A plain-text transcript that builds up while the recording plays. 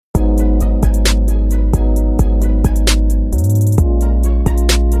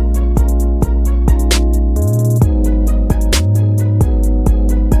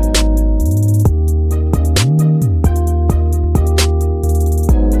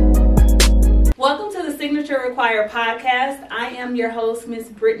Require podcast. I am your host, Miss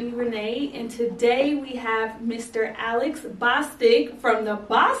Brittany Renee, and today we have Mr. Alex Bostic from the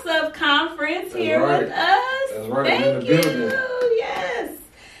Boss Up Conference here with us. That's right. Thank you. Yes.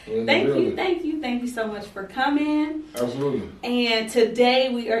 Thank you so much for coming. Absolutely. And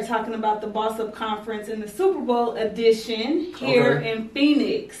today we are talking about the Boss Up Conference in the Super Bowl edition here in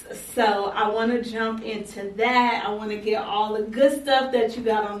Phoenix. So I want to jump into that. I want to get all the good stuff that you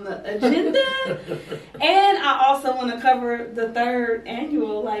got on the agenda. And I also want to cover the third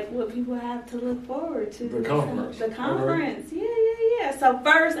annual, like what people have to look forward to. The conference. The conference. Yeah. So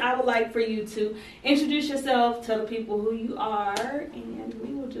first, I would like for you to introduce yourself, tell the people who you are, and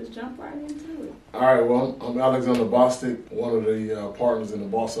we will just jump right into it. All right, well, I'm Alexander Bostic, one of the partners in the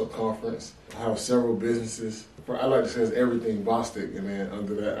Boss Up Conference. I have several businesses. I like to say it's everything Bostic, and then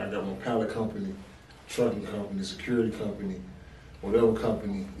under that, I got my pallet company, trucking company, security company, whatever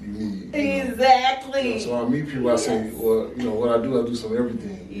company you need. Exactly. So I meet people, I say, well, what I do some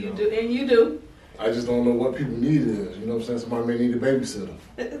everything. You do, and you do. I just don't know what people need is. You know what I'm saying? Somebody may need a babysitter.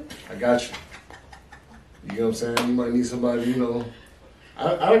 I got you. You know what I'm saying? You might need somebody,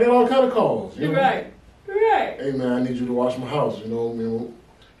 I get all kind of calls. Right. Hey, man, I need you to wash my house.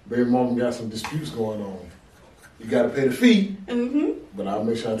 Baby mama got some disputes going on. You got to pay the fee, but I'll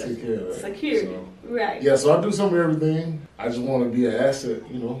make sure I take care of that. Security. Right. Yeah, so I do some of everything. I just want to be an asset,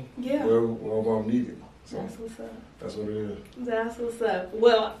 wherever I'm needed. So that's what's up. That's what it is. That's what's up.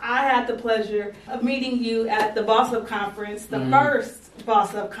 Well, I had the pleasure of meeting you at the Boss Up Conference, the first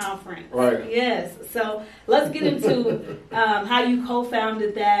Boss Up Conference. Right. Yes. So let's get into how you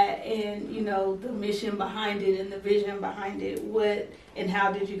co-founded that and, the mission behind it and the vision behind it. What and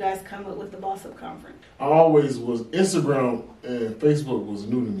how did you guys come up with the Boss Up Conference? I always was, Instagram and Facebook was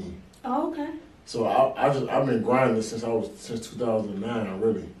new to me. Oh, okay. So I've been grinding since 2009,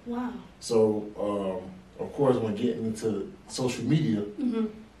 really. Wow. So, of course, when getting into social media,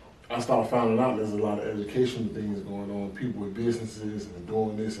 I started finding out there's a lot of educational things going on, people with businesses and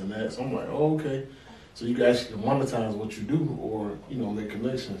doing this and that. So I'm like, oh, okay. So you can actually monetize what you do or, make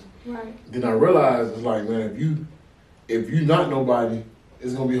connections. Right. Then I realized, it's like, man, if you not nobody,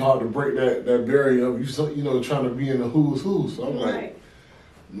 it's going to be hard to break that barrier of you, trying to be in the who's who. So I'm like,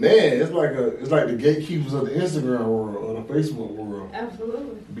 man, it's like the gatekeepers of the Instagram world or the Facebook world.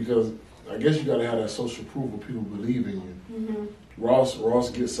 Absolutely. Because I guess you got to have that social proof of people believe in you. Ross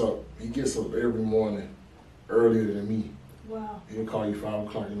gets up. He gets up every morning earlier than me. Wow. He'll call you 5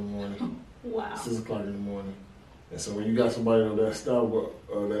 o'clock in the morning. Wow. 6 o'clock in the morning. And so when you got somebody of that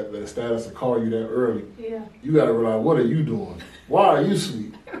status to call you that early, you got to realize, what are you doing? Why are you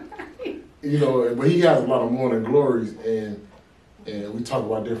asleep? But he has a lot of morning glories, and we talk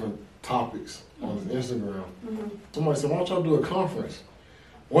about different topics on his Instagram. Somebody said, why don't y'all do a conference?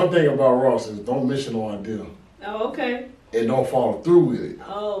 One thing about Ross is don't mention no idea. Oh, okay. And don't follow through with it.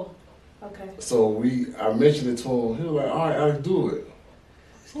 Oh, okay. So I mentioned it to him. He was like, all right, I'll do it.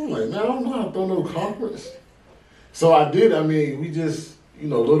 So I'm like, man, I don't know how to throw no conference. So I did. We just,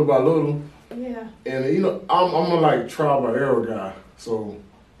 little by little. Yeah. And, I'm a trial by error guy. So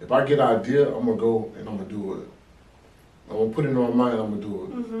if I get an idea, I'm going to go and I'm going to do it. I'm going to put it in my mind, I'm going to do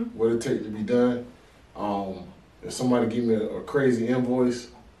it. What it take to be done. If somebody give me a crazy invoice,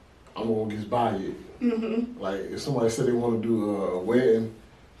 I'm going to just buy it. Like if somebody said they want to do a wedding,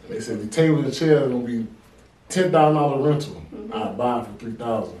 and they said the table and the chair is going to be $10,000 rental, I buy it for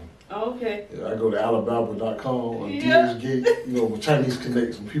 $3,000. Okay. Yeah, I go to Alibaba.com or DHgate, with Chinese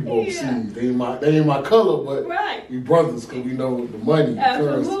connects with people overseas. They ain't my color, but we brothers because we know the money.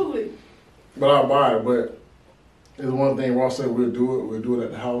 Absolutely. Currency. But I buy it. But there's one thing Ross said, we'll do it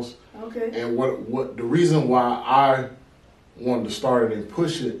at the house. Okay. And what the reason why I wanted to start it and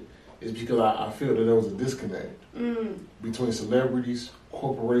push it is because I feel that there was a disconnect between celebrities,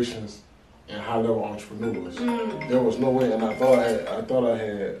 corporations, and high-level entrepreneurs. There was no way, and I thought I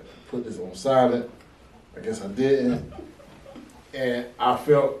had put this on silent. I guess I didn't. And I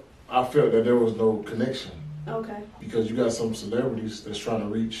felt that there was no connection. Okay. Because you got some celebrities that's trying to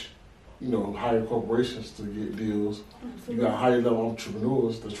reach, higher corporations to get deals. Absolutely. You got higher-level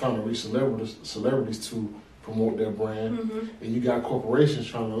entrepreneurs that's trying to reach celebrities to promote their brand. And you got corporations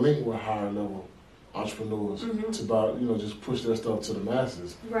trying to link with higher-level entrepreneurs to about, just push their stuff to the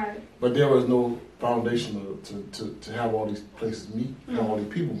masses. Right. But there was no foundation to have all these places meet, have all these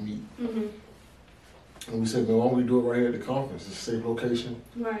people meet. And we said, man, why don't we do it right here at the conference? It's a safe location.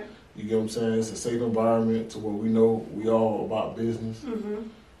 Right. You get what I'm saying? It's a safe environment to where we know we all about business.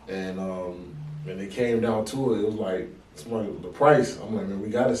 And when it came down to it, it was like, the price. I'm like, man, we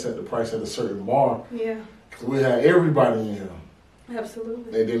got to set the price at a certain bar. Yeah. Because we had everybody in here.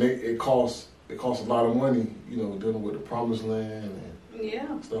 Absolutely. And then it costs it costs a lot of money, dealing with the promised land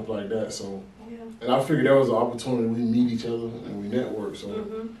and stuff like that. So, and I figured there was an opportunity. We meet each other and we network.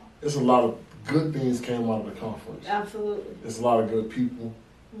 So, it's a lot of good things came out of the conference. Absolutely. It's a lot of good people.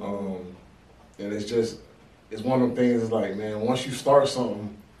 And it's one of them things. It's like, man, once you start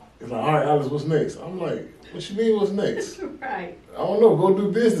something, it's like, all right, Alice, what's next? I'm like, what you mean, what's next? Right. I don't know, go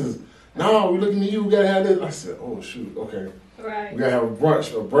do business. No, we're looking at you, we gotta have this. I said, oh shoot, okay. Right. We gotta have a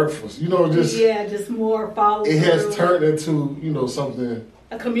brunch or breakfast. Just more follow it has turned into, something.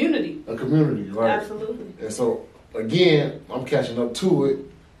 A community. Right? Absolutely. And so, again, I'm catching up to it,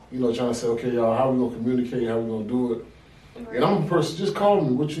 trying to say, okay, y'all, how we gonna communicate, how we gonna do it. Right. And I'm a person, just call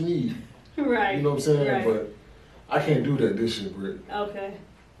me what you need. Right. You know what I'm saying? Right. But I can't do that this year, Britt. Okay.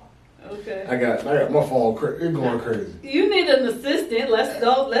 I got my phone, it's going crazy. You need an assistant.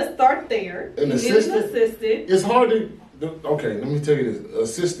 Let's start there. An assistant? It's hard to, okay, let me tell you this.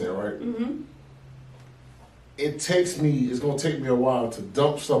 Assistant, right? Mm-hmm. It's going to take me a while to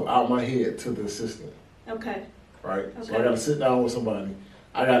dump stuff out my head to the assistant. Okay. Right? Okay. So I got to sit down with somebody.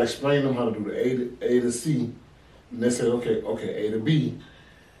 I got to explain them how to do the A to C. And they said, okay, A to B.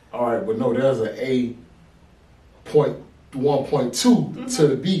 All right, but no, there's an A point 1.2 to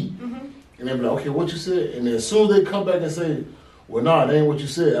the B. Mm-hmm. And they be like, okay, what you said? And then as soon as they come back and say, well, nah, that ain't what you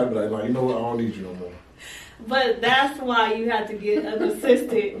said, I'd be like, no, you know what? I don't need you no more. But that's why you have to get an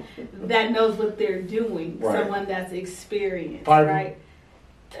assistant that knows what they're doing, right. Someone that's experienced, Fiverr? Right?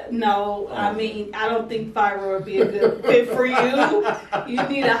 No, I mean, I don't think Fiverr would be a good fit for you. You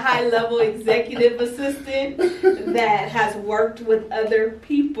need a high-level executive assistant that has worked with other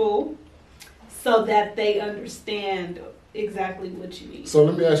people so that they understand exactly what you need. So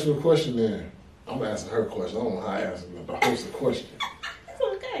let me ask you a question then. I'm asking her a question. I don't know how I ask the host a question. It's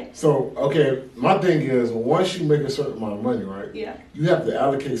okay. So, okay, my thing is, once you make a certain amount of money, right? Yeah. You have to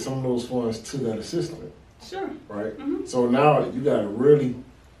allocate some of those funds to that assistant. Sure. Right? Mm-hmm. So now you got to really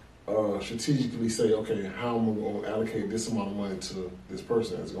strategically say, okay, how am I going to allocate this amount of money to this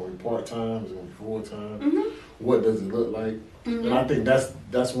person? Is it going to be part-time? Is it going to be full-time? Mm-hmm. What does it look like? Mm-hmm. And I think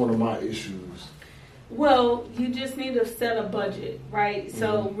that's one of my issues. Well, you just need to set a budget, right? Mm-hmm.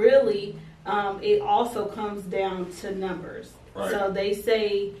 So really, it also comes down to numbers. Right. So they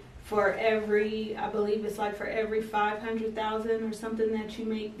say for every, I believe it's like for every 500,000 or something that you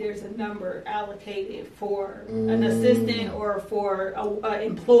make, there's a number allocated for an assistant or for an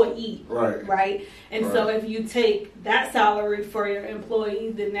employee. Right. Right. And so if you take that salary for your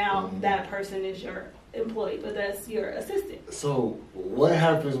employee, then now that person is your employee, but that's your assistant. So what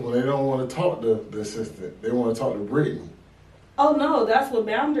happens when they don't want to talk to the assistant? They want to talk to Brittany. Oh no, that's what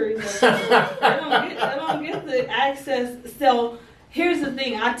boundaries are. They don't get the access. So here's the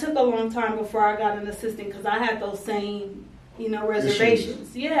thing. I took a long time before I got an assistant because I had those same, reservations.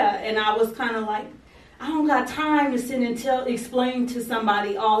 Issues. Yeah, and I was kind of like, I don't got time to sit and explain to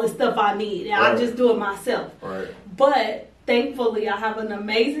somebody all the stuff I need. And I just do it myself. Right. But thankfully, I have an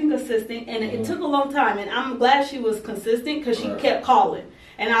amazing assistant, and it took a long time. And I'm glad she was consistent because she kept calling,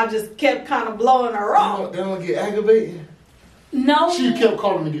 and I just kept kind of blowing her off. They don't get aggravated. No. She kept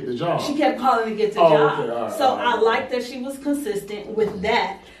calling to get the job. She kept calling to get the job. Okay. All right, so I like that she was consistent with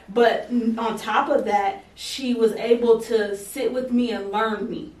that. But on top of that, she was able to sit with me and learn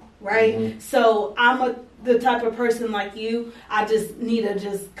me, right? Mm-hmm. So I'm the type of person like you. I just need to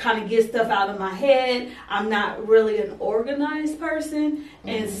just kind of get stuff out of my head. I'm not really an organized person. Mm-hmm.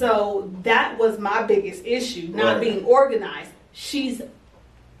 And so that was my biggest issue, not being organized. She's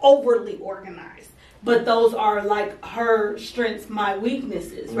overly organized. But those are like her strengths, my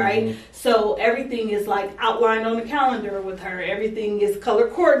weaknesses, right? Mm-hmm. So everything is like outlined on the calendar with her. Everything is color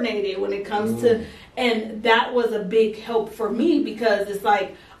coordinated when it comes to, and that was a big help for me because it's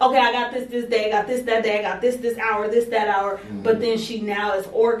like, okay, I got this day, I got this that day, I got this hour, that hour. Mm-hmm. But then she now is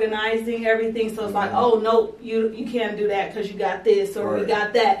organizing everything. So it's like, oh, no, you can't do that because you got this or we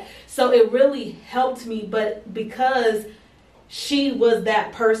got that. So it really helped me. But because she was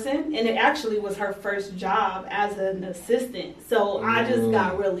that person, and it actually was her first job as an assistant. So I just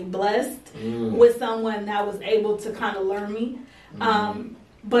got really blessed with someone that was able to kind of learn me.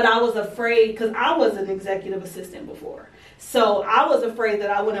 But I was afraid, because I was an executive assistant before. So I was afraid that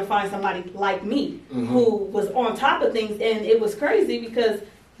I wouldn't find somebody like me who was on top of things. And it was crazy because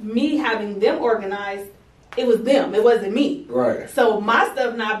me having them organized, it was them. It wasn't me. Right. So my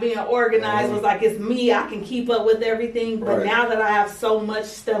stuff not being organized was like, it's me. I can keep up with everything. But now that I have so much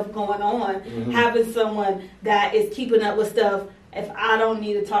stuff going on, having someone that is keeping up with stuff, if I don't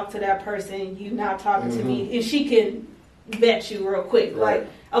need to talk to that person, you not talking to me. And she can, vet you real quick. Right. Like,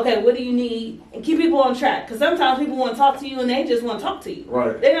 okay, what do you need? And keep people on track. Because sometimes people want to talk to you and they just want to talk to you.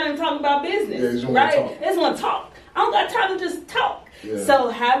 Right. They're not even talking about business. Yeah, they just right? want to talk. They just want to talk. I don't got time to just talk. Yeah. So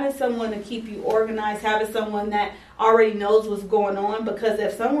having someone to keep you organized, having someone that already knows what's going on, because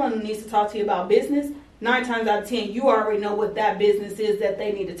if someone needs to talk to you about business, 9 times out of 10, you already know what that business is that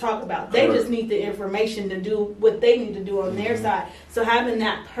they need to talk about. They just need the information to do what they need to do on their side. So having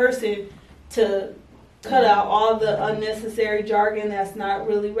that person to cut out all the unnecessary jargon that's not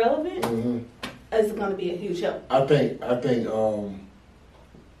really relevant is going to be a huge help. I think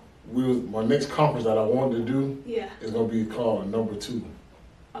my next conference that I wanted to do is going to be called Number 2.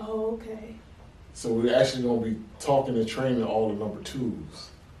 Oh, okay. So we're actually going to be talking and training all the number 2s.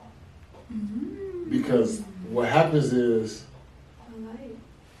 Because what happens is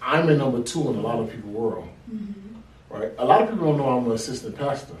I'm a number 2 in a lot of people's world. Right? A lot of people don't know I'm an assistant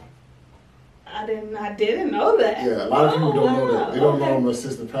pastor. I didn't know that. Yeah, a lot of people don't know that. They don't know I'm an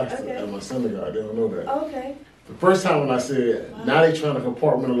assistant pastor at my synagogue. They don't know that. Okay. The first time when I said, now they trying to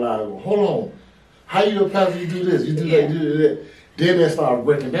compartmentalize, well, hold on, how you a pastor, you do this, you do that, you do that. Then they start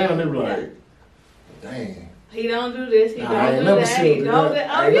breaking down, they were like, dang. He don't do this, he don't I ain't do never that, seen he that. don't do that.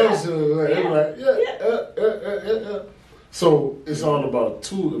 I ain't never seen that. They were like, yeah. So it's all about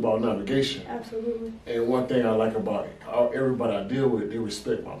navigation. Absolutely. And one thing I like about everybody I deal with, they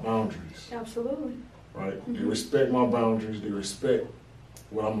respect my boundaries. Absolutely. Right? They respect my boundaries, they respect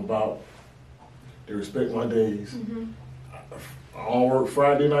what I'm about. They respect my days. I don't work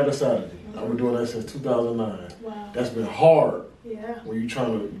Friday night or Saturday. I've been doing that since 2009. Wow. That's been hard. Yeah. When you're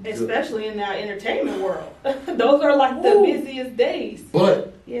trying to... Especially in that entertainment world. Those are like the busiest days.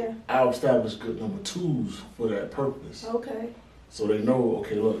 But yeah, I established good number 2s for that purpose. Okay. So they know,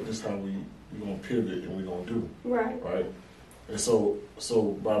 okay, look, this is how we're going to pivot and we're going to do. Right. Right? And so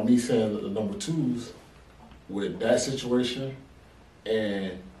by me saying that the number 2s with that situation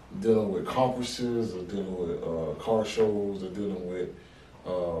and dealing with conferences or dealing with car shows or dealing with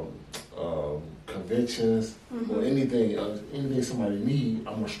conventions or anything somebody need,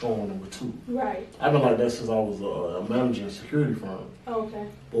 I'm a strong number 2. Right. I've been like that since I was a manager in a security firm. Okay.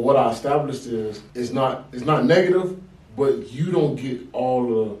 But what I established is it's not negative, but you don't get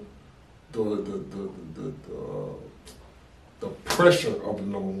all the pressure of the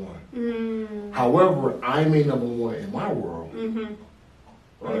number 1. However, I'm a number 1 in my world.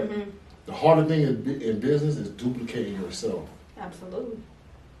 Right? The harder thing in business is duplicating yourself. Absolutely.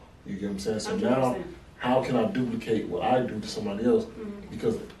 You get what I'm saying? So 100%. Now, how can I duplicate what I do to somebody else?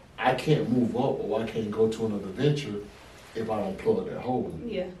 Because I can't move up or I can't go to another venture if I don't plug that hole.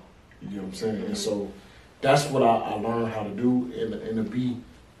 Yeah. You get what I'm saying? And so that's what I learned how to do, and to be,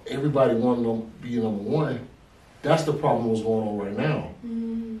 everybody wanting to be number 1. That's the problem that's going on right now.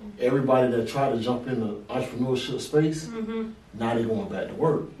 Everybody that tried to jump in the entrepreneurship space, now they're going back to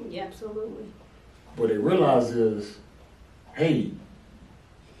work. Yeah, absolutely. But they realize is, hey,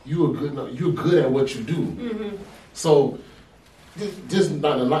 you're good at what you do. So just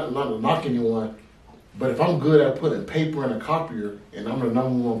not to knock anyone, but if I'm good at putting paper in a copier and I'm the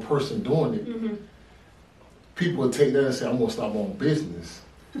number 1 person doing it, people will take that and say, I'm gonna start my own business.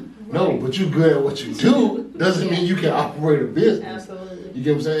 Right. No, but you're good at what you do doesn't mean you can operate a business. Absolutely. You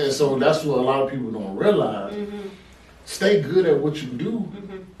get what I'm saying? So that's what a lot of people don't realize. Stay good at what you do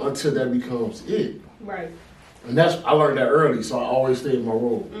until that becomes it. Right. And I learned that early, so I always stay in my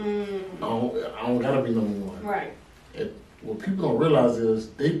role. I don't gotta be number 1. Right. And what people don't realize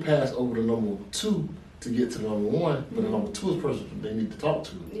is they pass over the number 2 to get to the number 1, but the number 2 is the person they need to talk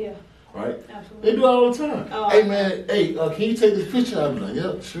to. Yeah. Right? Absolutely. They do it all the time. Oh, hey man, can you take this picture? I'll be like,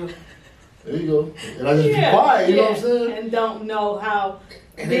 yeah, sure. There you go. And I just be quiet, you know what I'm saying? And don't know how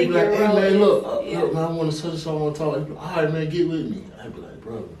and they be like, hey man, is. look, man, I want to touch this, I want to talk. They be like, all right, man, get with me. I'd be like,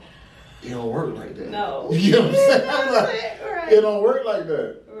 brother, it don't work like that. No. You know what I'm saying? Like, it don't work like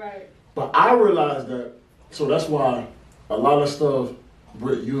that. Right. But I realized that, so that's why a lot of stuff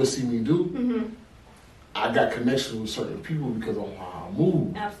Britt, you'll see me do, I got connections with certain people because of how I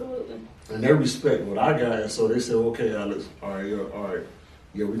move. Absolutely. And they respect what I got, and so they say, okay, Alex, all right,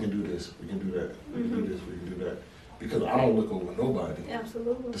 yeah, we can do this, we can do that, we can do this, we can do that. Because I don't look over nobody.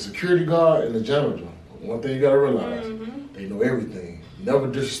 Absolutely. The security guard and the janitor, one thing you gotta realize, they know everything. Never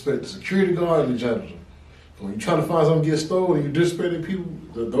disrespect the security guard and the janitor. When you're trying to find something get stolen and you disrespect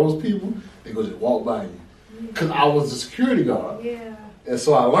those people, they go just walk by you. Because I was the security guard. Yeah. And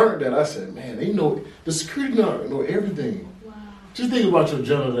so I learned that. I said, man, they know, the security guard know everything. Wow. Just think about your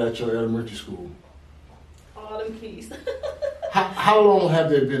janitor at your elementary school. All them keys. How long have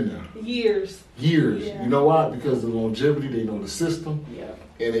they been there? Years. Years. Yeah. You know why? Because of the longevity, they know the system. Yeah.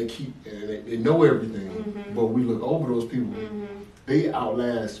 and they know everything, but we look over those people. They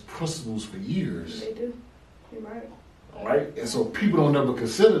outlast principals for years. They do. You're right. All right, and so people don't ever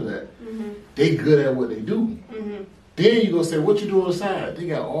consider that. They good at what they do. Then you gonna say, what you do on the side? They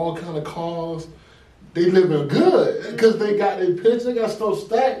got all kind of cars. They living good because they got their pitch. They got stuff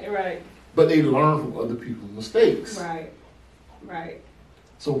stacked. Right. But they learn from other people's mistakes. Right. Right.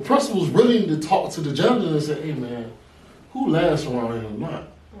 So principals really need to talk to the judges and say, hey man, who lasts around here or not?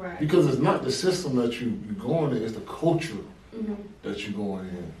 Right. Because it's not the system that you're going in, it's the culture that you're going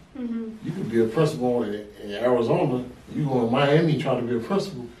in. You could be a principal in Arizona, you go in Miami trying to be a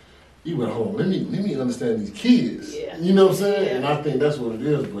principal, you went home, let me understand these kids. Yeah. You know what I'm saying? Yeah. And I think that's what it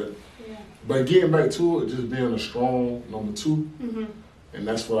is. But getting back to it, just being a strong number two, and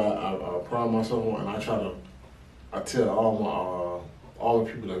that's what I pride myself on, and I tell all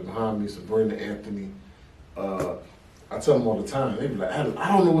the people that are behind me, Sabrina, Anthony, I tell them all the time, they be like, I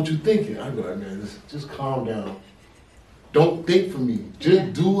don't know what you're thinking. I be like, man, just calm down. Don't think for me.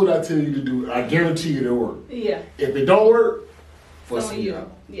 Just do what I tell you to do. I guarantee you it'll work. Yeah. If it don't work, fuss me you.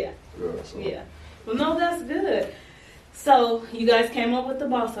 out. Yeah. Yeah. Well, no, that's good. So you guys came up with the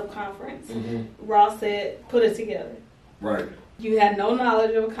Boss Up Conference. Ross said, put it together. Right. You had no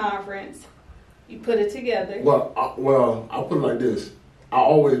knowledge of a conference. You put it together. Well, I'll put it like this. I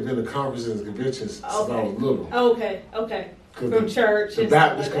always been to conferences and conventions since I was little. Okay. From church. The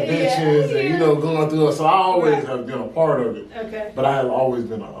Baptist conventions and, going through it. So I always have been a part of it. Okay. But I have always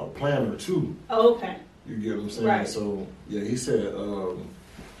been a planner too. Okay. You get what I'm saying? Right. So, yeah, he said,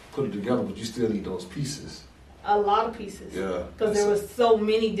 put it together, but you still need those pieces. A lot of pieces. Yeah. Because there was so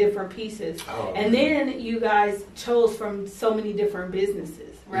many different pieces. Oh, and then you guys chose from so many different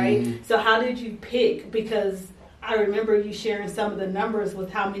businesses, right? So how did you pick? Because I remember you sharing some of the numbers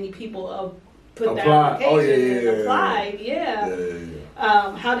with how many people put their application and applied. Yeah.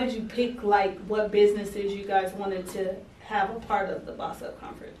 How did you pick, what businesses you guys wanted to have a part of the Boss Up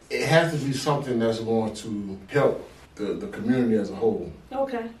Conference? It has to be something that's going to help the community as a whole.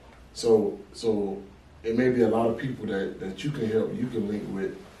 Okay. So it may be a lot of people that you can help, you can link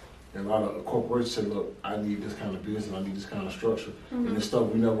with. And a lot of corporations say, look, I need this kind of business, I need this kind of structure. And it's stuff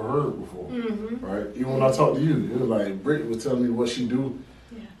we never heard before. Right? Even when I talked to you, it was like, Brittany was telling me what she do.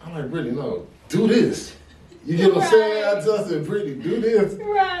 Yeah. I'm like, Brittany, no, do this. You get what I'm saying? I just said, Brittany, do this.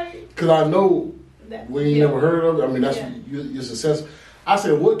 Right. Because I know when you never heard of it, I mean, that's your success. I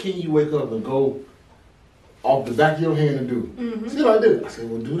said, what can you wake up and go off the back of your hand and do? See like this. I said,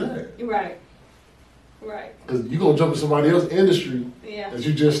 well, do that. Right. Because you're going to jump in somebody else's industry that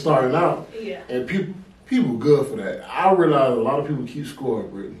you just starting out. Yeah. And people good for that. I realize a lot of people keep score,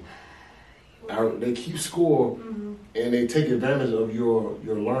 Brittany. They keep score and they take advantage of your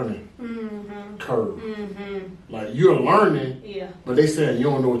learning curve. Like you're learning, but they saying you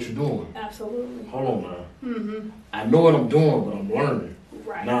don't know what you're doing. Absolutely. Hold on now. I know what I'm doing, but I'm learning.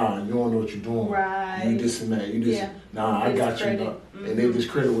 Right. Nah, you don't know what you're doing. Right. You this and that. You this. Nah, I got you. Nah. And they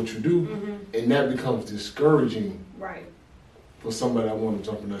discredit what you do, and that becomes discouraging. Right. For somebody that want to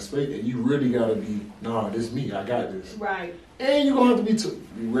jump in that space, and you really gotta be, nah, this me. I got this. Right. And you're gonna have to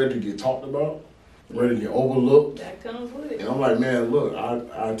be ready to get talked about, ready to get overlooked. That comes with it. And I'm like, man, look,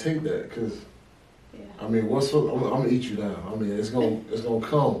 I take that because. I mean, I'm gonna eat you down. I mean, it's gonna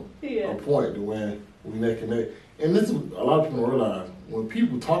come a point to when we neck and neck. And this is a lot of people don't realize when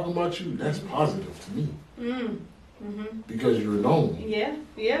people talk about you, that's positive to me. Because you're known. Yeah.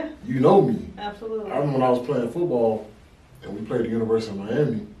 You know me. Absolutely. I remember when I was playing football and we played at the University of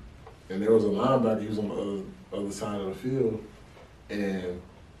Miami, and there was a linebacker. He was on the other side of the field, and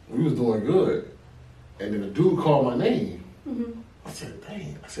we was doing good. And then a dude called my name. I said,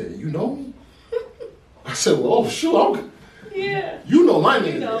 "Dang!" I said, "You know me?" I said, "Well, oh shoot, you know my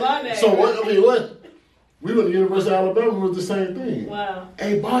name." You know my name. So what? I mean, what? We went to the University of Alabama. It was the same thing. Wow.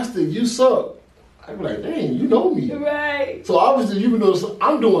 Hey, Boston, you suck. I'd be like, dang, you know me. Right. So obviously, you know,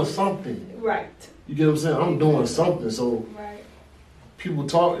 I'm doing something. Right. You get what I'm saying? I'm doing something. So people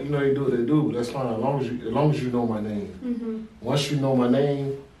talk, they do what they do, but that's fine as long as you know my name. Once you know my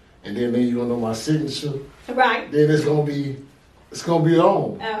name, and then you don't know my signature. Right. Then it's gonna be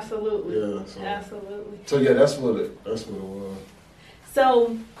on. Absolutely. Yeah. Absolutely. So yeah, that's what it was.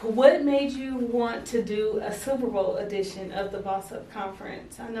 So, what made you want to do a Super Bowl edition of the Boss Up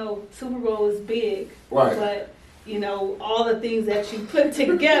Conference? I know Super Bowl is big, right? But all the things that you put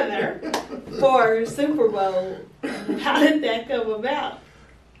together for Super Bowl, how did that come about?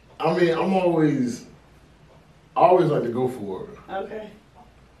 I mean, I always like to go for it. Okay.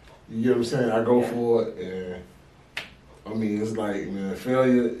 You get what I'm saying? I go for it, and I mean, it's like, man,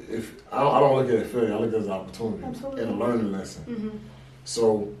 failure. If I don't look at it as failure, I look at it as an opportunity. Absolutely. And a learning lesson.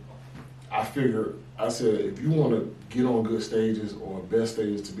 So I figured, I said, if you want to get on good stages or best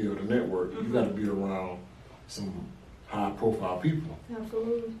stages to be able to network, you got to be around some high profile people.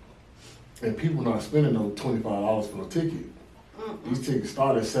 Absolutely. And people not spending no $25 for a ticket. These tickets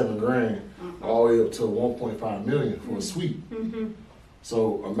start at $7,000 all the way up to $1.5 million for a suite.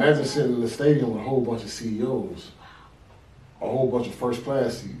 So imagine sitting in the stadium with a whole bunch of CEOs, a whole bunch of first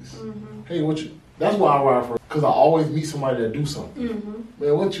class seats. Hey, that's why I ride first, because I always meet somebody that do something.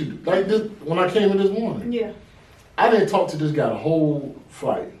 Man, what you do? Like this, when I came in this morning, Yeah. I didn't talk to this guy the whole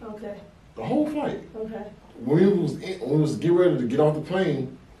flight. Okay. The whole flight. Okay. When we was getting ready to get off the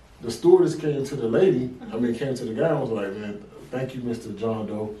plane, the stewardess came to the lady, came to the guy and was like, man, thank you, Mr. John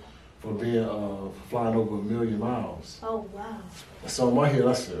Doe, for being flying over 1 million miles. Oh, wow. So in my head,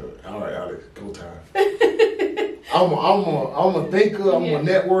 I said, all right, Alex, go time. I'm a thinker, I'm a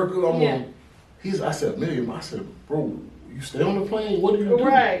networker, I said, 1 million. I said, bro, you stay on the plane, what do you do?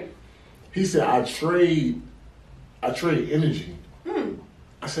 Right. He said, I trade energy.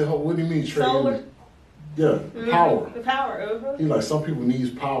 I said, oh, what do you mean trade Solar? energy? Yeah, power. The power. He's like, some people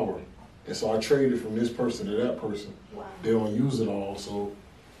need power. And so I traded from this person to that person. Wow. They don't use it all. So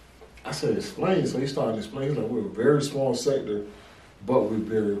I said, explain. So he started explaining. He's like, we're a very small sector, but we're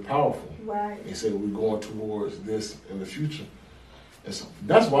very powerful. Right. He said, we're going towards this in the future. And so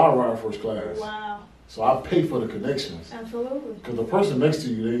that's why I ride first class. Wow. So I pay for the connections. Absolutely. Because the person next to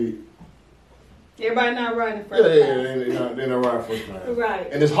you, everybody not riding first class. they're not riding first class.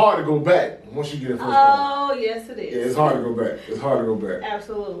 Right. And it's hard to go back once you get in first class. Oh, yes it is. Yeah, it's hard to go back. It's hard to go back.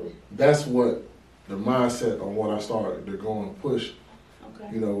 Absolutely. That's what the mindset on what I started to go and push.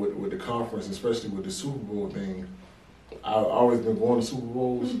 Okay. You know, with the conference, especially with the Super Bowl thing. I've always been going to Super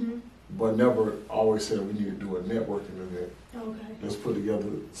Bowls, but never always said we need to do a networking event. Okay. Let's put together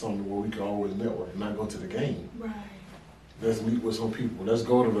something where we can always network and not go to the game. Right. Let's meet with some people. Let's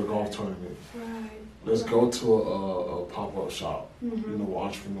go to the golf tournament. Right. Let's go to a pop-up shop, you know, with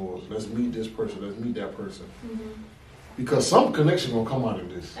entrepreneurs. Let's meet this person. Let's meet that person. Because some connection gonna come out of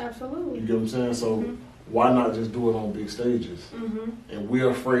this. Absolutely. You get what I'm saying? So why not just do it on big stages? And we're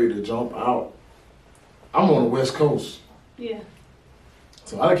afraid to jump out. I'm on the West Coast. Yeah.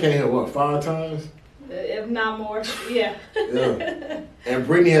 So I came here, 5 times? If not more. Yeah. Yeah. And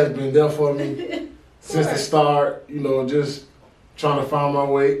Brittany has been there for me since the start, you know, just trying to find my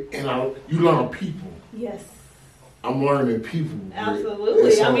way. And you learn people. Yes. I'm learning people.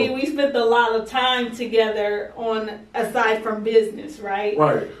 Absolutely. So, I mean, we spent a lot of time together aside from business, right?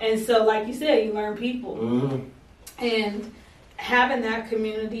 Right. And so, like you said, you learn people. And having that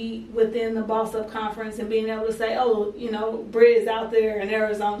community within the Boss Up Conference and being able to say, oh, you know, Britt is out there in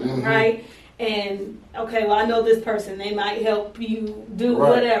Arizona, right? And, okay, well, I know this person. They might help you do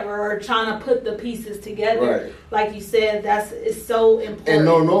whatever or trying to put the pieces together. Right. Like you said, it's so important. And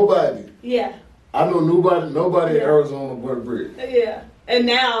know nobody. Yeah. I know nobody in Arizona but Britt. Yeah. And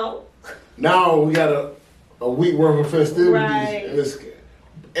now we got a week worth of festivities. Right.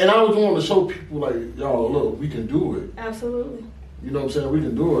 And I was wanting to show people, like, y'all, look, we can do it. Absolutely. You know what I'm saying? We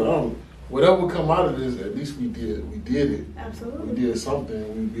can do it. Whatever come out of this, at least we did it. Absolutely. We did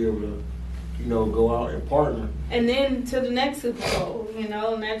something. We'd be able to, you know, go out and partner. And then to the next Super Bowl, you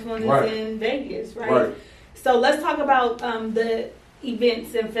know, next one is in Vegas, right? Right. So let's talk about the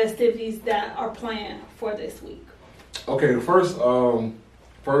events and festivities that are planned for this week. Okay, the first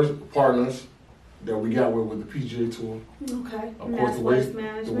partners that we got with the PGA Tour. Okay. Of course, the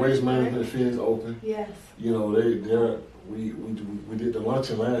Waste Management Phoenix Open. Yes. You know, we did the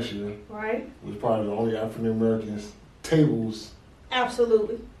luncheon last year. Right. It was probably the only African Americans tables.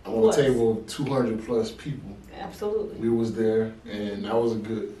 Absolutely. On a table of 200 plus people. Absolutely. We was there, and that was a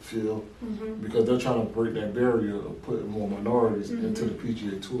good feel because they're trying to break that barrier of putting more minorities into the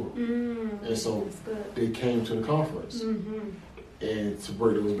PGA Tour. And so they came to the conference. And to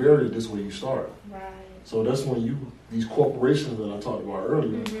break those barriers, this is where you start. Right. So that's when these corporations that I talked about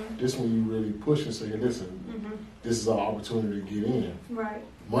earlier, this is when you really push and say, listen, this is our opportunity to get in. Right.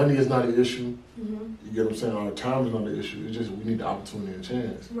 Money is not an issue. You get what I'm saying? Our time is not an issue. It's just we need the opportunity and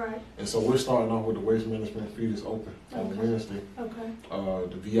chance. Right. And so we're starting off with the Waste Management Phoenix Open on Wednesday. Okay.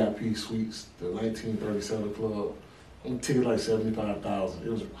 The VIP suites, the 1937 Club, ticket like $75,000. It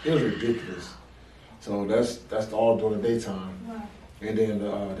was ridiculous. So that's all during the daytime. Wow. And then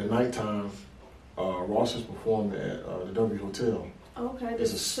the nighttime, Ross is performing at the W Hotel. Okay,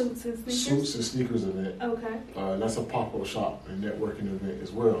 it's a suits and sneakers? Suits and sneakers event. Okay. That's a pop-up shop and networking event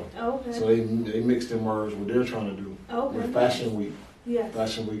as well. Okay. So they mixed and merged what they're trying to do with Fashion Week. Yes.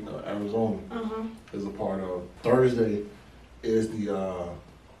 Fashion Week Arizona is a part of. Thursday is the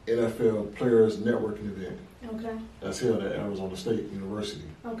NFL Players Networking event. Okay. That's held at Arizona State University.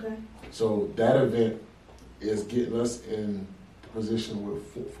 Okay. So that event is getting us in position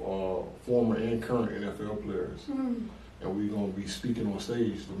with former and current NFL players. Mm. And we're going to be speaking on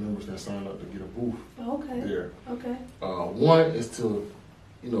stage, the members that signed up to get a booth there. Okay. One is to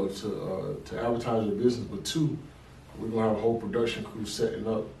advertise your business, but two, we're going to have a whole production crew setting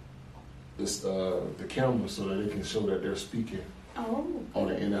up this the camera so that they can show that they're speaking on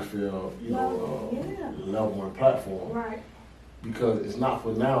the NFL, level and platform. Right. Because it's not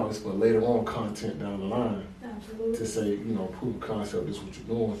for now, it's for later on content down the line. Absolutely. To say, proof of concept, this is what you're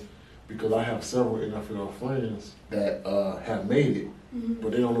doing. Because I have several NFL friends that have made it, mm-hmm.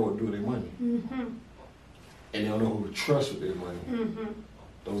 but they don't know what to do with their money. Mm-hmm. And they don't know who to trust with their money. Mm-hmm.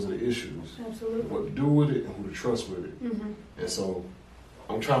 Those are the issues. Absolutely. What to do with it and who to trust with it. Mm-hmm. And so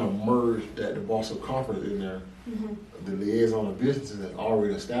I'm trying to merge the Boss Up Conference in there. Mm-hmm. The liaison of businesses that's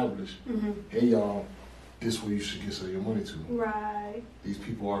already established. Mm-hmm. Hey, y'all, this is where you should get some of your money to. Right. These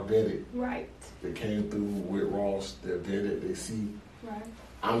people are vetted. Right. They came through with Ross. They're vetted. They see. Right.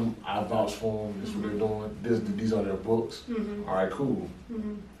 I vouch for them. This is what they're doing. These are their books. Mm-hmm. All right, cool.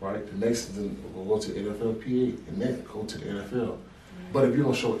 Mm-hmm. Right. The next is we'll go to NFLPA, and then go to the NFL. But if you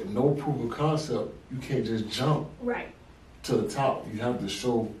don't show no proof of concept, you can't just jump to the top. You have to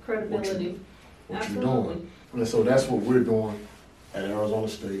show credibility. What you're doing. And so that's what we're doing at Arizona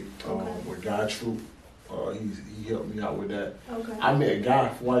State with Guy Troop. He helped me out with that. Okay. I met Guy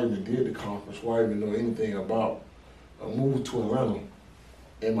before I even did the conference, before I even know anything about a move to Atlanta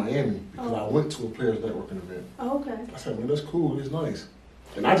in Miami, because I went to a Players Networking event. Okay. I said, man, that's cool, it's nice.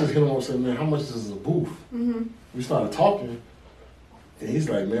 And I just hit him up and said, man, how much is a booth? Mm-hmm. We started talking, and he's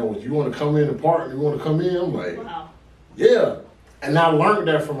like, man, well, you want to come in and partner? You want to come in? I'm like, wow. Yeah. And I learned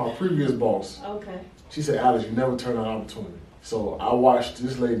that from my previous boss. Okay. She said, Alex, you never turn down an opportunity. So I watched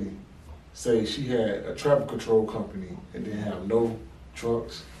this lady say she had a traffic control company and didn't have no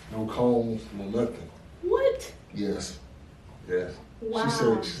trucks, no cones, no nothing. What? Yes. Yes. Wow.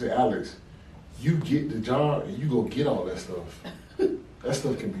 She said, Alex, you get the job and you go get all that stuff. That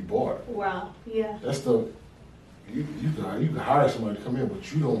stuff can be bought. Wow. Yeah. That stuff, you can hire somebody to come in,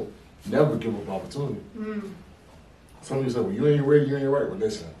 but you don't never give up opportunity. Mm. Some people say, well, you ain't ready, you ain't right. Well,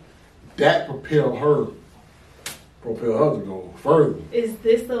 listen, that propelled her to go further. Is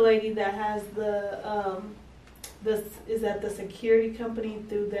this the lady that has is that the security company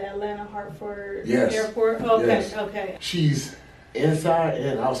through the Atlanta Hartford Airport? Okay, yes. Okay. She's inside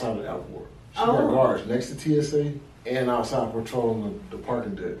and outside of the airport. She got guards next to TSA and outside patrolling the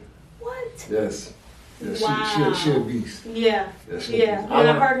parking deck. What? Yes. Yeah, wow. She a beast. Yeah. Yeah. When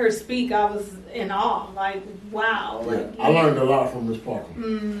I heard her speak, I was in awe. Like, wow. Yeah. Like, I learned a lot from Miss Parker.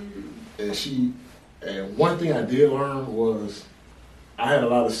 Mm. And one thing I did learn was I had a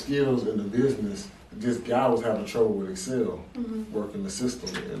lot of skills in the business. This guy was having trouble with Excel, working the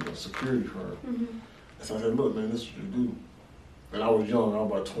system in the security firm. Mm-hmm. And so I said, look, man, this is what you do. And I was young. I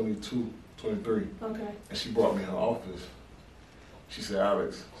was about 22, 23. Okay. And she brought me in her office. She said,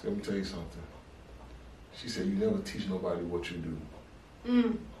 Alex, let me tell you something. She said, you never teach nobody what you do.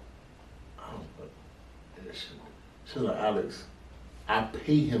 Mm. She was like, Alex, I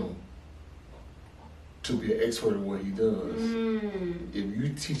pay him to be an expert in what he does. Mm. If you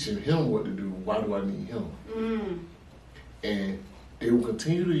teaching him what to do, why do I need him? Mm. And they will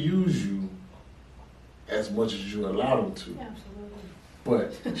continue to use you as much as you allow them to. Absolutely.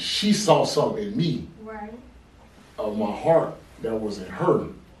 But she saw something in me, right, of my heart that was in her.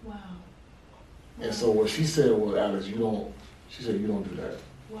 Wow. And so what she said was, Alex, you don't do that.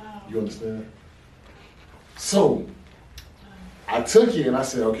 Wow. You understand? So I took it and I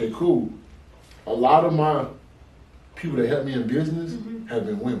said, okay, cool. A lot of my people that help me in business have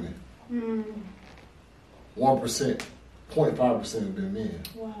been women. 1%, 0.5% have been men.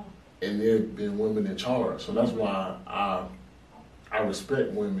 Wow. And they've been women in charge. So that's why I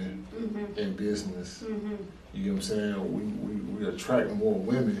respect women in business. You know what I'm saying? We attract more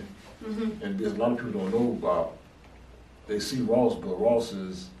women in business. A lot of people don't know about. They see Ross, but Ross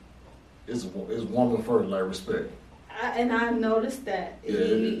is woman first, like respect. And I noticed that he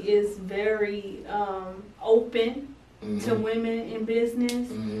is very open to women in business,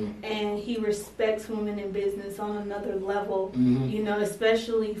 and he respects women in business on another level. You know,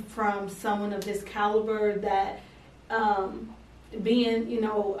 especially from someone of his caliber, that being, you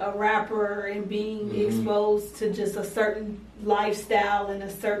know, a rapper and being exposed to just a certain lifestyle and a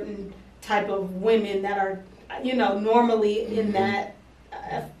certain type of women that are, you know, normally in that,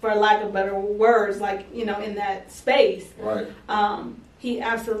 for lack of better words, like, you know, in that space. Right. He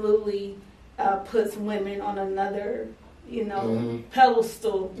absolutely puts women on another,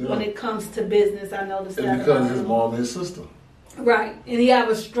 pedestal when it comes to business. I noticed that. Because his mom and his sister. Right, and he have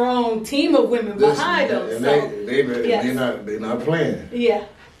a strong team of women behind him. And they're not playing. Yeah.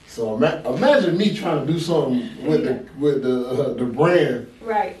 So imagine me trying to do something with the brand.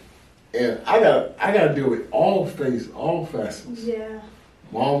 Right. And I gotta deal with all facets. Yeah.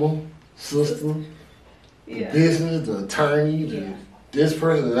 Mama, sister, the business, the attorney, this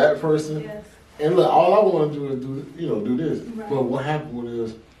person, that person. Yes. And look, all I want to do is do this. Right. But what happened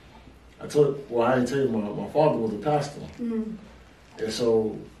was, I didn't tell you, my father was a pastor. Mm. And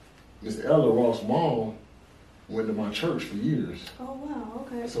so Miss Ella Ross' mom went to my church for years. Oh, wow,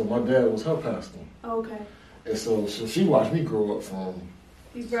 okay. So my dad was her pastor. Okay. And so she watched me grow up from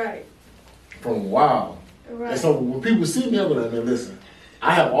a while. Right. And so when people see me, I'm like, man, listen,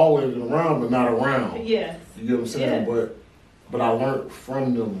 I have always been around, but not around. Yes. You get what I'm saying? Yeah. But I learned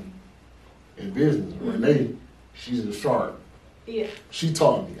from them in business. Renee, she's a shark. Yeah. She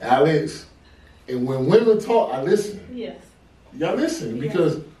taught me. Alex. And when women talk, I listen. Yes. Y'all listen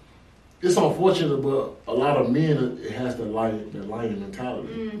because it's unfortunate, but a lot of men, it has the lion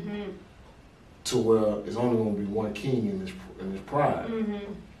mentality. Mm-hmm. To where it's only going to be one king in this pride.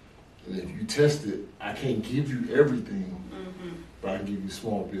 Mm-hmm. And if you test it, I can't give you everything, but I can give you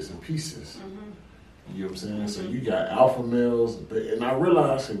small bits and pieces. Mm-hmm. You know what I'm saying? So you got alpha males, and I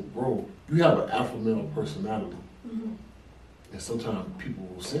realized, I said, bro, you have an alpha male personality. Mm-hmm. And sometimes people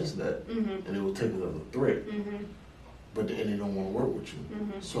will sense that, and they will take it as a threat. Mm-hmm. But then they don't want to work with you.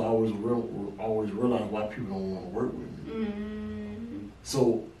 Mm-hmm. So I always realize why people don't want to work with me. Mm-hmm.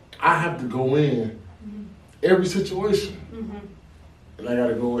 So I have to go in every situation. Mm-hmm. And I got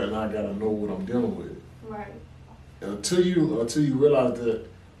to go and I got to know what I'm dealing with. Right. And until you realize that,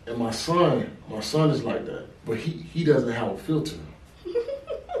 and my son is like that, but he doesn't have a filter.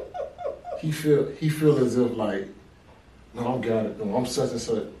 he feel as if like, no, I got it. No, I'm such and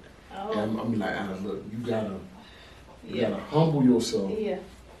such. Oh. And I'm like, look, you gotta humble yourself Yeah.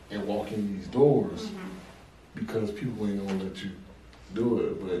 and walk in these doors Mm-hmm. because people ain't gonna let you do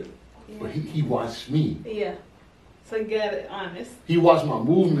it. But he watched me. Yeah. So you got it honest. He watched my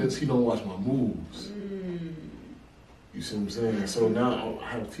movements. He don't watch my moves. Mm. You see what I'm saying? So now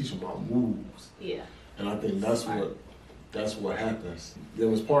I have to teach him about moves. Yeah. And I think that's what happens. There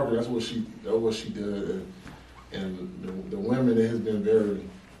was Parker. That's what she did. And the women, it has been very.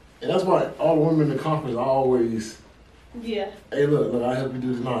 And that's why all the women in the conference are always. Yeah. Hey, look, I help you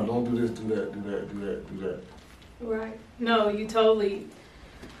do this. No, don't do this. Do that. Right. No, you totally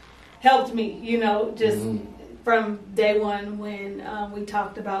helped me. Just from day one when we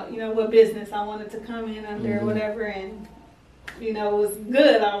talked about what business I wanted to come in under or whatever, and it was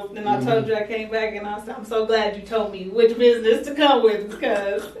good. I told you I came back and I said, I'm so glad you told me which business to come with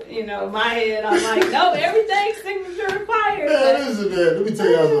because in my head I'm like, no, everything's signature required. Man, listen, man. Let me tell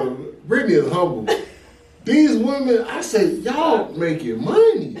y'all something. Brittany is humble. These women, I say, y'all making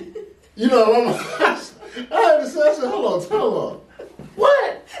money. I had to say, I said, hold on, tell her.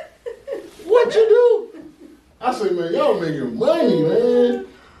 What? What you do? I say, man, y'all making money, man.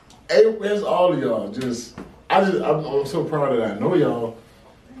 Hey, that's all of y'all. I'm so proud that I know y'all.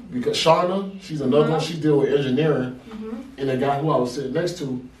 Because Shauna, she's another one. She deal with engineering. And the guy who I was sitting next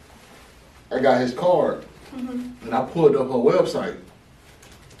to, I got his card. And I pulled up her website.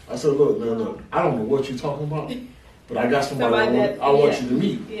 I said, look, I don't know what you're talking about, but I got somebody I want you to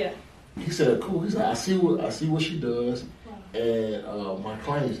meet. Yeah. He said, cool. He said, I see what she does, and my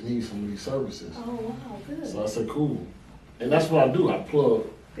clients need some of these services. Oh, wow, good. So I said, cool. And that's what I do. I plug.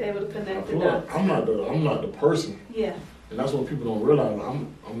 Be able to connect the dots. I'm not the person. Yeah. And that's what people don't realize.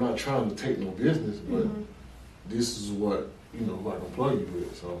 I'm not trying to take no business, but this is what who I can plug you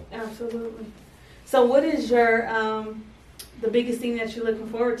with. So absolutely. So what is your the biggest thing that you're looking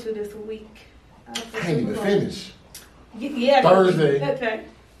forward to this week? I ain't even finished. Yeah. Thursday. Okay.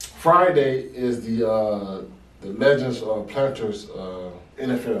 Friday is the Legends of Planters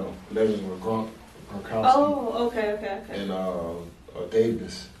NFL Legends with Gronkowski. Oh, okay. And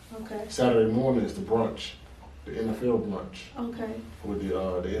Davis. Okay. Saturday morning is the brunch, the NFL brunch. Okay. With the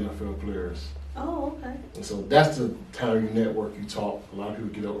NFL players. Oh, okay. And so that's the time you network, you talk. A lot of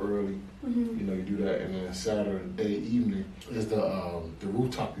people get up early. You do that, and then Saturday evening is the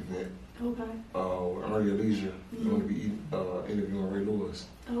rooftop event. Okay. With Early Leisure. We're going to be interviewing Ray Lewis.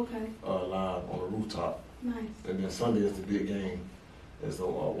 Okay. Live on the rooftop. Nice. And then Sunday is the big game. It's a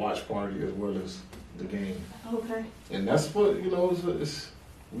watch party as well as the game. Okay. And that's what it's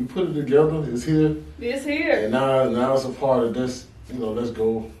we put it together. It's here. It's here. And now it's a part of this. Let's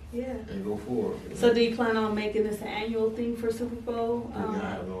go. Yeah. And go forward. So do you plan on making this an annual thing for Super Bowl? I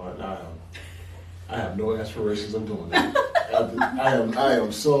have no idea. I have no aspirations of doing that. I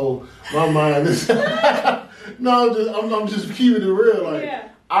am so, my mind is, no, I'm just keeping it real. Like, yeah.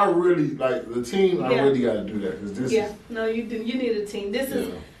 I really, like, the team, I really got to do that. Cause this is, no, you do. You need a team. This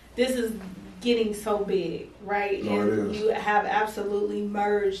is getting so big, right? No, and you have absolutely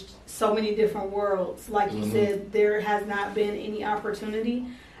merged so many different worlds. Like you said, there has not been any opportunity.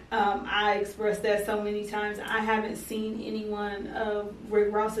 I expressed that so many times. I haven't seen anyone of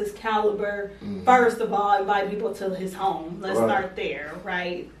Rick Ross's caliber, first of all, invite people to his home. Let's start there,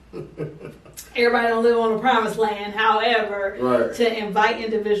 right? Everybody don't live on the promised land. However, to invite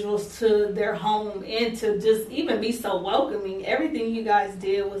individuals to their home and to just even be so welcoming. Everything you guys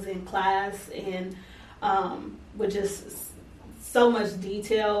did was in class and with just so much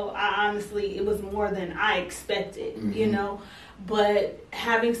detail. It was more than I expected, you know. But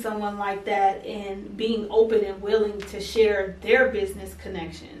having someone like that and being open and willing to share their business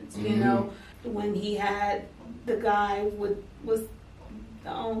connections, you know, when he had the guy was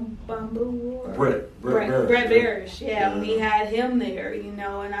Bamboo or Brett Barish, when he had him there, you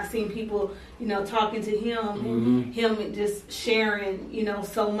know, and I seen people, you know, talking to him and him just sharing, you know,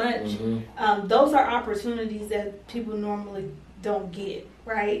 so much. Those are opportunities that people normally don't get,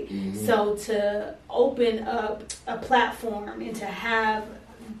 right? So to open up a platform and to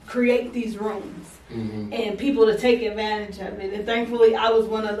create these rooms and people to take advantage of it. And thankfully I was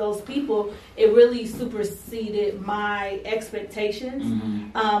one of those people. It really superseded my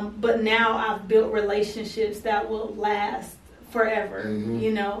expectations. But now I've built relationships that will last forever,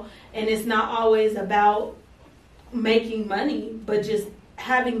 you know, and it's not always about making money, but just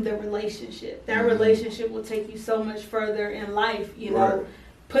having the relationship. That relationship will take you so much further in life, you know,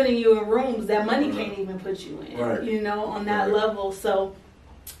 putting you in rooms that money can't even put you in, you know, on that level. So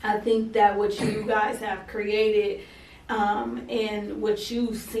I think that what you guys have created and what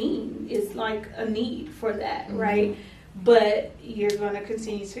you've seen is like a need for that, right? But you're going to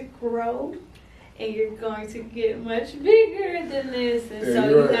continue to grow and you're going to get much bigger than this. And so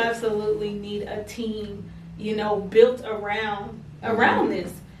you absolutely need a team, you know, built around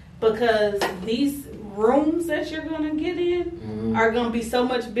this, because these rooms that you're going to get in are going to be so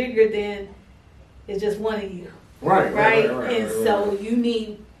much bigger than it's just one of you. Right. So you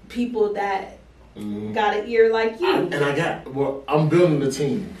need people that got an ear like you. I'm building the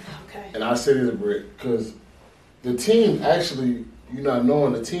team. Okay. And I say this, Britt, because the team actually, you're not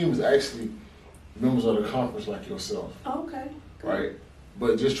knowing, the team is actually members of the conference like yourself. Okay. Right?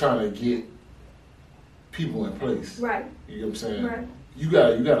 But just trying to get people in place. Right. You know what I'm saying? Right. You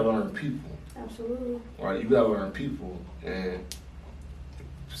gotta learn people. Absolutely. Right? You gotta learn people. And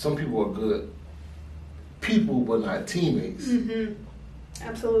some people are good people but not teammates.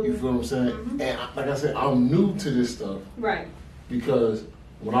 Absolutely. You feel what I'm saying? And like I said, I'm new to this stuff. Right. Because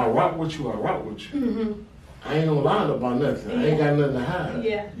when I rock with you, I rock with you. I ain't gonna lie about nothing. I ain't got nothing to hide.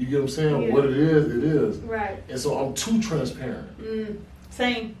 Yeah. You get what I'm saying? Yeah. What it is. Right. And so I'm too transparent.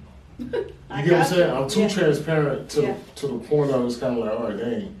 Same. You get what I'm saying? I'm too transparent to the point of it's kind of like, all right,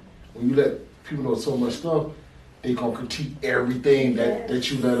 dang. When you let people know so much stuff, they gonna critique everything that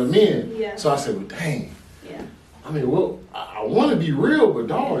you let them in. Yeah. So I said, well, dang. Yeah. I mean, well, I want to be real, but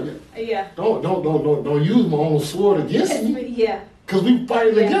dog, don't use my own sword against me. Yeah. Because we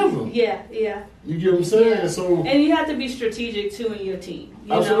fighting together. Yeah. You get what I'm saying? Yeah. And you have to be strategic too in your team.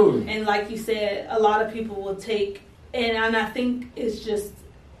 You Absolutely. know? And like you said, a lot of people will take, and I think it's just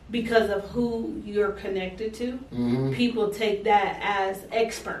because of who you're connected to, people take that as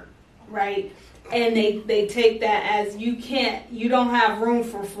expert, right? And they take that as you don't have room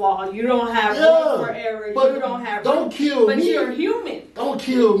for flaw, you don't have room for error, you don't have room. Don't kill me. But you're human. Don't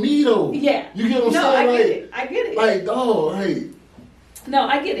kill me though. Yeah. You get what I'm saying? I get it. Like, dog, hey. No,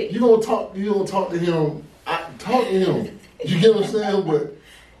 I get it. You don't talk to him. Talk to him. You get what I'm saying? But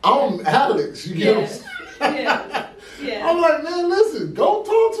I'm Alex. You get what I'm saying? Yeah. I'm like, man, listen, go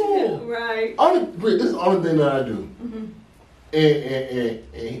talk to him. Right. This is the only thing that I do.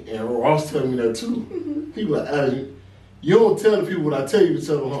 And Ross tell me that too. He be like, Alex, you don't tell the people what I tell you to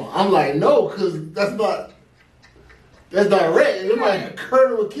tell them. I'm like, no, because that's not right. It might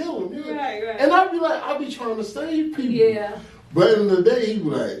hurt him or kill him. Right. And I'll be trying to save people. Yeah. But at the end of the day, he be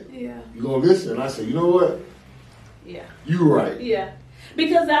like, you gonna listen? And I said, you know what? Yeah. You right. Yeah.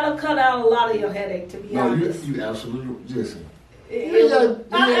 Because that'll cut out a lot of your headache, to be honest. You absolutely listen. Okay.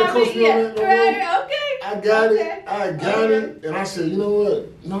 I got it. And I said, you know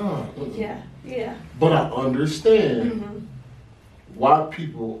what? Nah. Yeah. But I understand why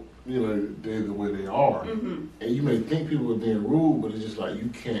people, they're the way they are. And you may think people are being rude, but it's just like you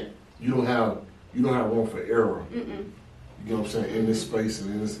don't have room for error. You know what I'm saying, in this space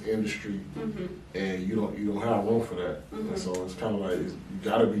and in this industry, and you don't have room for that. And so it's kind of like you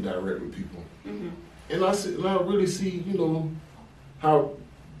got to be direct with people. And I really see, you know, how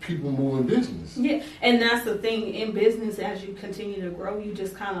people move in business. Yeah, and that's the thing in business. As you continue to grow, you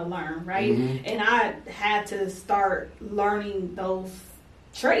just kind of learn, right? And I had to start learning those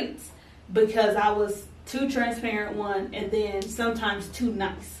traits because I was too transparent, one, and then sometimes too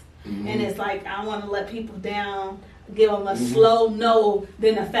nice. And it's like I want to let people down, give them a slow no,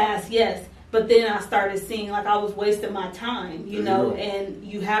 then a fast yes. But then I started seeing like I was wasting my time, you know, and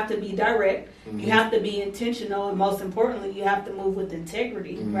you have to be direct, you have to be intentional, and most importantly, you have to move with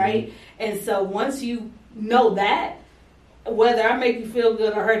integrity, right? And so once you know that, whether I make you feel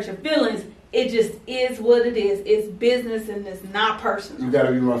good or hurt your feelings, it just is what it is. It's business and it's not personal. You got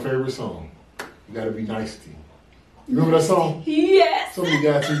to be my favorite song. You got to be nice to you. You remember that song? Yes. Some of you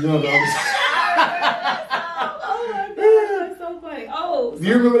guys too young. Oh my God, that's so funny. Oh. Do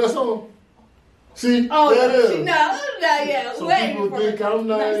you remember that song? See, that is. No, not yet. Some people think I'm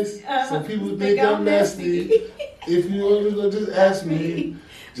nice. Some people think I'm nasty. If you want to just ask me,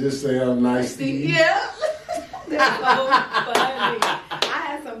 just say I'm nice to you. Yeah. That's so funny. I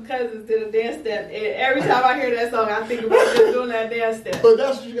had some cousins did a dance step, and every time I hear that song, I think about just doing that dance step. But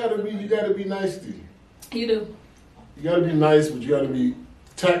that's what you gotta be. You gotta be nice to you. You do. You gotta be nice, but you gotta be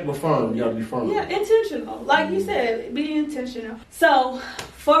tact but firm. You gotta be firm. Yeah, intentional. Like you said, be intentional. So,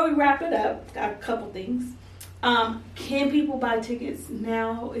 before we wrap it up, got a couple things. Can people buy tickets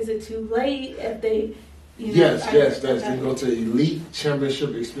now? Is it too late if they? Yes. You go to Elite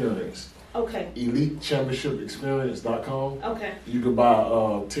Championship Experience. Okay. EliteChampionshipExperience.com. Okay. You can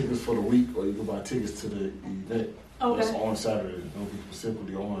buy tickets for the week, or you can buy tickets to the event. Okay. It's on Saturday. It'll be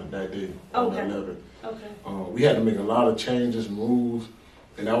specifically on that day. Okay. On the 11th. Okay. We had to make a lot of changes, moves,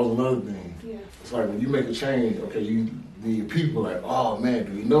 and that was another thing. Yeah. It's like when you make a change, okay, you need people like, oh man,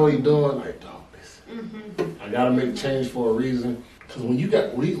 do you know what you're doing? Like, dog, listen. I gotta make a change for a reason. Because when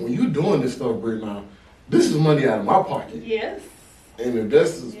you're doing this stuff, Britt, now, this is money out of my pocket. Yes. And if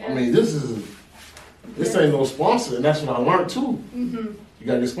this is, I mean, this ain't no sponsor, and that's what I learned too. You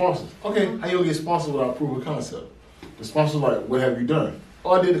gotta get sponsors. Okay, how you gonna get sponsors without proof of concept? The sponsor's like, what have you done?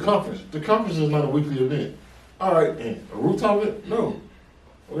 Oh, I did the conference. The conference is not a weekly event. All right, and a rooftop event? No.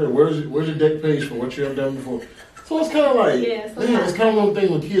 Okay, where's your deck page for what you have done before? So it's kind of like, it's kind of one of the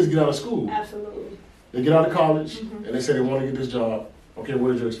things when kids get out of school. Absolutely. They get out of college, and they say they want to get this job. Okay,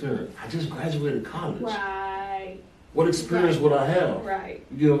 what is your experience? I just graduated college. Right. What experience would I have? Right.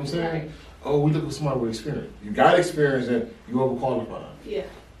 You know what I'm saying? Right. Oh, we look for somebody with experience. You got experience and you overqualified. Yeah.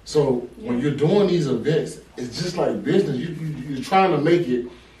 So when you're doing these events, it's just like business. You're trying to make it,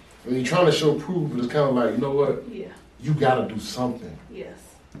 and you're trying to show proof, but it's kind of like, you know what? Yeah. You got to do something. Yes.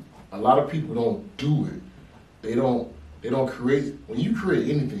 A lot of people don't do it. They don't create. When you create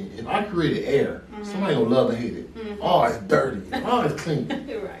anything, if I created air, somebody gonna love and hate it. Oh, it's dirty. Oh, it's clean.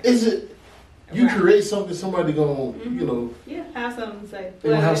 Right. Is it? You create something, somebody gonna, have something to say. They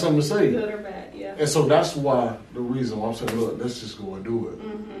gonna have something to say. Good or bad, yeah. And so that's why the reason why I'm saying, look, let's just go and do it.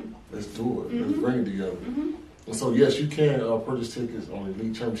 Let's do it. Let's bring it together. And so yes, you can purchase tickets on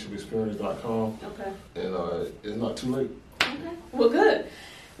EliteChampionshipExperience.com. Okay. And it's not too late. Okay. Well, good.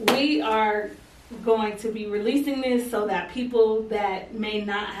 We are going to be releasing this so that people that may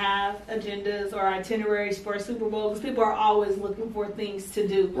not have agendas or itineraries for a Super Bowl, because people are always looking for things to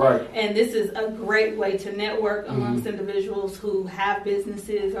do. Right. And this is a great way to network amongst individuals who have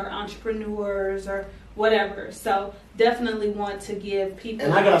businesses or entrepreneurs or whatever. So definitely want to give people.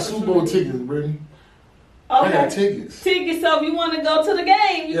 And I got Super Bowl tickets, Brittany. Okay. I got tickets. So if you want to go to the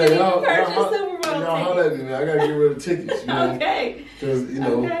game, you can purchase Super Bowl y'all holler at me, man. I got to get rid of tickets. You know? Okay. Because,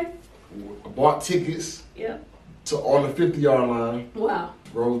 I bought tickets to on the 50-yard line. Wow.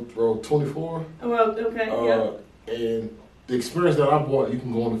 Row 24. Well, okay, And the experience that I bought, you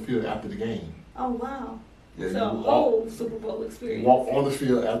can go on the field after the game. Oh, wow. Yeah, so whole Super Bowl experience. Walk on the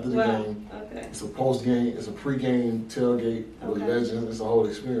field after the game. Okay. It's a post-game, it's a pre-game tailgate with legends. It's a whole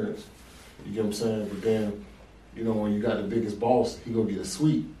experience. You get what I'm saying? But then, when you got the biggest boss, he gonna get a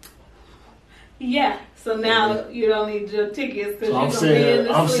suite. Yeah. So now you don't need your tickets because I'm saying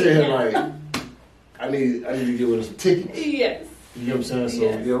like I need to get rid of some tickets. Yes. You get what I'm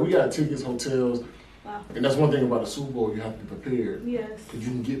saying? So we got tickets, hotels. Wow. And that's one thing about the Super Bowl, you have to be prepared. Yes. Because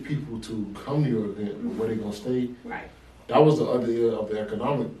you can get people to come to your event, where they're gonna stay. Right. That was the other of the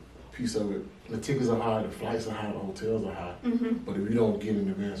economic piece of it. The tickets are high, the flights are high, the hotels are high. But if you don't get in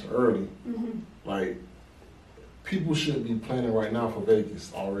advance early, like people should be planning right now for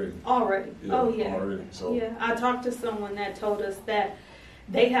Vegas already. Already. Yeah, oh yeah. Already. So I talked to someone that told us that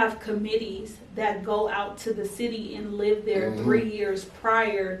they have committees that go out to the city and live there 3 years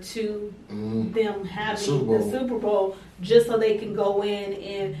prior to them having the Super Bowl, just so they can go in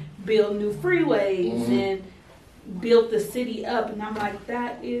and build new freeways and build the city up. And I'm like,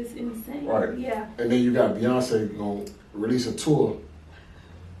 that is insane. Right. Yeah. And then you got Beyonce going to release a tour,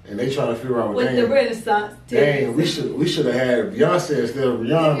 and they trying to figure out with the Renaissance. Dang, we should have had Beyonce instead of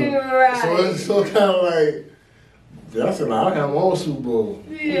Rihanna. Right. So it's so kind of like Beyonce, like, I got my own Super Bowl.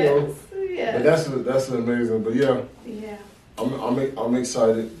 Yes. You know? Yeah. But that's amazing. But yeah. Yeah. I'm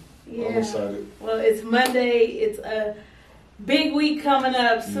excited. Yeah. I'm excited. Well, it's Monday. It's a big week coming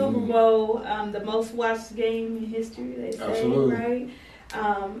up. Super Bowl, the most watched game in history, they say. Absolutely. Right?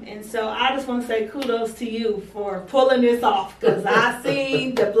 And so I just want to say kudos to you for pulling this off, because I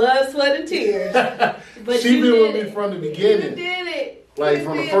seen the blood, sweat, and tears. But she been with me from the beginning. You did it. Like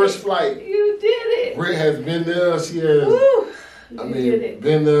from the first flight. You did it. Britt has been there. She has. Woo.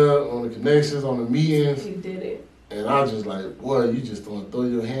 Been there on the connections, on the meetings. You did it. And I just like, boy, you just don't throw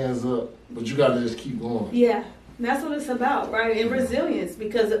your hands up, but you got to just keep going. Yeah. And that's what it's about, right? And resilience,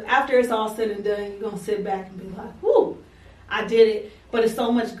 because after it's all said and done, you're going to sit back and be like, whoo, I did it. But it's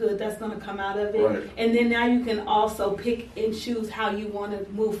so much good that's going to come out of it. Right. And then now you can also pick and choose how you want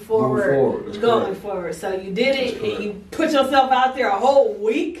to move forward. Going forward. So you did it, and you put yourself out there a whole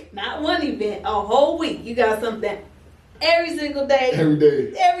week, not one event, a whole week. You got something every single day.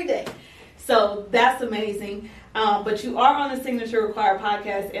 Every day. So that's amazing. But you are on the Signature Required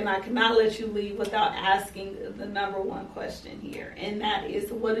podcast, and I cannot let you leave without asking the number one question here. And that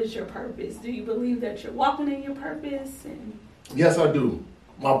is, what is your purpose? Do you believe that you're walking in your purpose? Yes, I do.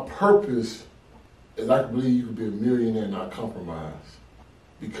 My purpose is I believe you could be a millionaire and not compromise,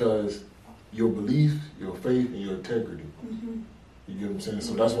 because your belief, your faith, and your integrity. You get what I'm saying?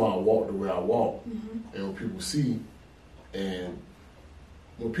 So that's why I walk the way I walk. And when people see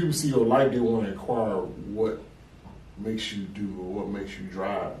your life, they want to inquire what makes you do or what makes you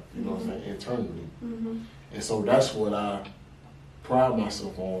drive, you know what I'm saying, internally. And so that's what I pride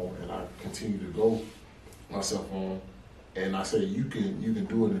myself on, and I continue to go myself on. And I say you can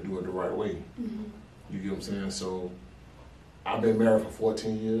do it and do it the right way. You get what I'm saying? So I've been married for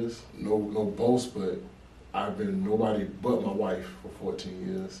 14 years. No boast, but I've been nobody but my wife for 14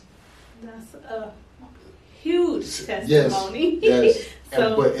 years. That's a huge testimony. Yes.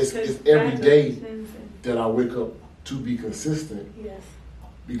 So, but it's every day that I wake up to be consistent. Yes.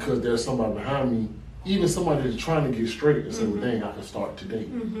 Because there's somebody behind me, even somebody that's trying to get straight and say, well, dang, I can start today.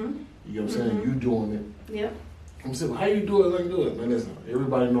 You get what I'm saying? You doing it. Yep. I'm saying, well, how you do it? Like, do it, man. Listen,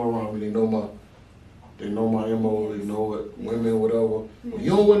 everybody know around me. They know my MO. They know what women, whatever. Well,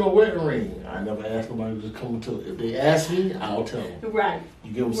 you don't wear no wedding ring. I never ask nobody to come to it. If they ask me, I'll tell them. Right.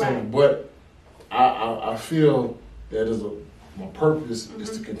 You get what I'm saying? But I feel that my purpose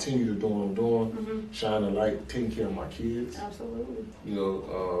is to continue to do what I'm doing, shine a light, taking care of my kids. Absolutely. You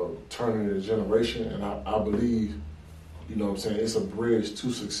know, turning the generation, and I believe, you know what I'm saying, it's a bridge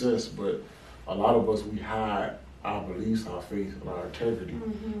to success, but a lot of us, we hide our beliefs, our faith, and our integrity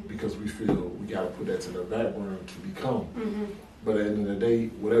because we feel we got to put that to the back burner to become. But at the end of the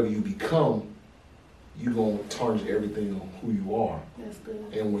day, whatever you become, you're going to tarnish everything on who you are. That's good.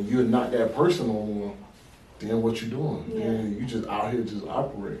 And when you're not that person no more, then what you doing? Yeah. Then you just out here just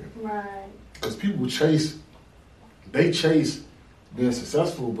operating. Right. Because people chase being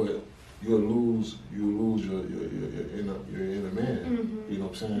successful, but you'll lose your inner man. You know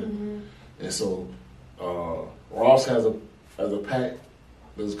what I'm saying? And so Ross has a pack.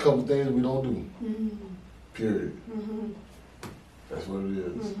 There's a couple things we don't do. Period. That's what it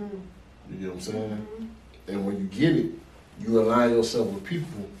is. You get what I'm saying? And when you get it, you align yourself with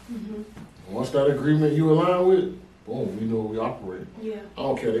people. Once that agreement you align with, boom, we know we operate. Yeah. I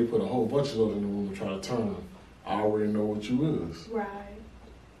don't care, they put a whole bunch of those in the room and try to turn. I already know what you is. Right.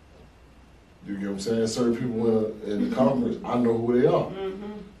 You get what I'm saying? Certain people in the conference, I know who they are. You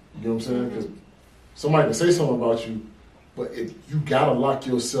get what I'm saying? Because somebody can say something about you, but if you gotta lock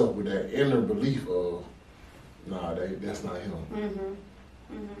yourself with that inner belief of, nah, that's not him.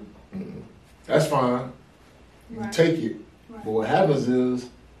 That's fine. You take it. But what happens is,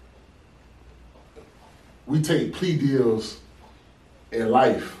 we take plea deals in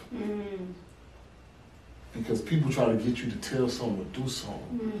life because people try to get you to tell something or do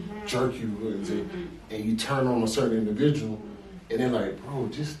something, jerk you, and you turn on a certain individual, and they're like, bro,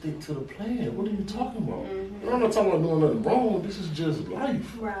 just stick to the plan. What are you talking about? I'm not talking about doing nothing wrong. This is just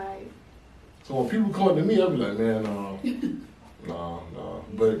life. Right. So when people come to me, I'll be like, man, nah.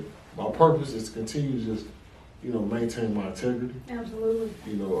 But my purpose is to continue to just, maintain my integrity. Absolutely.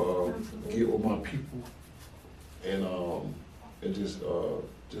 Get with my people. And and just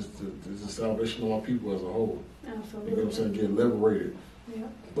the salvation of my people as a whole. Absolutely. You know what I'm saying? Get liberated. Yeah.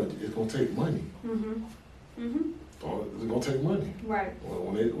 But it's gonna take money. It's gonna take money. Right.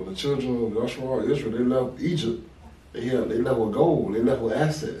 When the children of Joshua, Israel, they left Egypt, they left with gold, they left with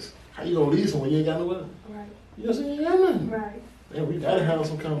assets. How you gonna leave someone you ain't got no money? Right. You know what I'm saying? You ain't got nothing. Right. Man, we gotta have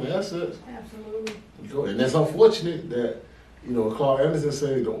some kind of assets. Absolutely. And that's unfortunate that, you know, Clark Anderson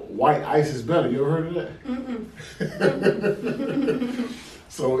said the white ice is better. You ever heard of that?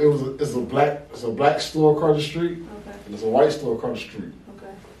 So it's a black store across the street, and it's a white store across the street.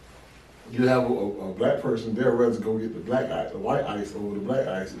 Okay. You have a black person there rather go get the white ice over the black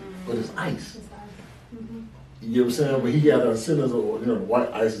ice, but it's ice. You get what I'm saying? But he got a sentence of, the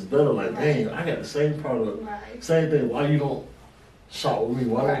white ice is better. Like, dang, I got the same product, same thing. Why you don't shop with me?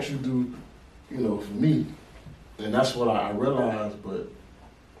 Why don't you do, for me? And that's what I realized.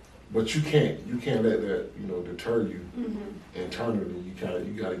 But you can't let that deter you internally. You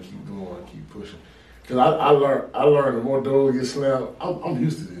gotta keep going, keep pushing. Cause I learned the more doors get slammed. I'm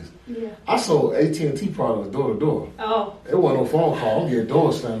used to this. Yeah. I sold AT&T products door to door. Oh. It wasn't no phone call. I'm getting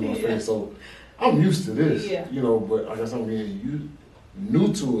doors slammed in my face. So I'm used to this. Yeah. But I guess I'm getting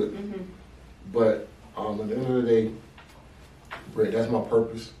new to it. But at the end of the day, Brett, that's my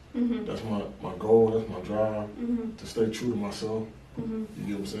purpose. That's my goal. That's my drive to stay true to myself. You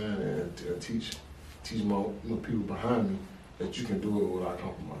get what I'm saying? And teach my people behind me that you can do it without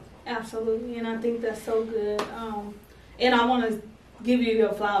compromise. Absolutely, and I think that's so good. And I want to give you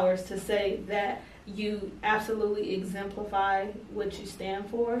your flowers to say that you absolutely exemplify what you stand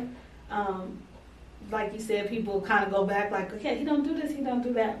for. Like you said, people kind of go back like, okay, he don't do this, he don't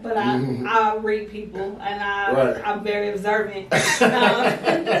do that. But I read people, and I'm very observant.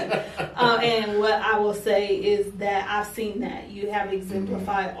 And what I will say is that I've seen that. You have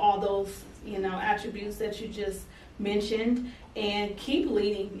exemplified all those, attributes that you just mentioned, and keep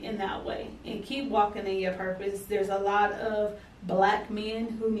leading in that way and keep walking in your purpose. There's a lot of Black men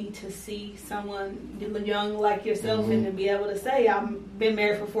who need to see someone young like yourself and to be able to say, I've been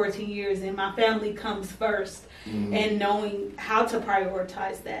married for 14 years and my family comes first, and knowing how to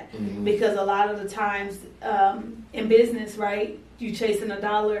prioritize that. Because a lot of the times in business, right, you chasing a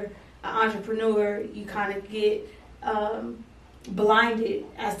dollar, an entrepreneur, you kind of get blinded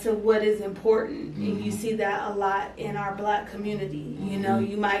as to what is important. And you see that a lot in our Black community.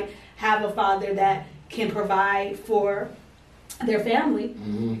 You might have a father that can provide for their family,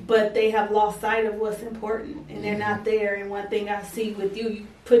 but they have lost sight of what's important, and they're not there. And one thing I see with you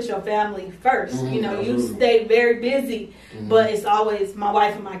put your family first. You stay very busy, but it's always my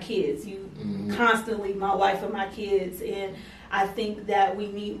wife and my kids. You constantly my wife and my kids, and I think that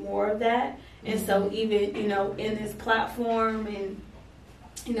we need more of that. And so even, in this platform, and,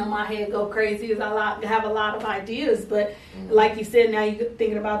 my head go crazy as I have a lot of ideas. But like you said, now you're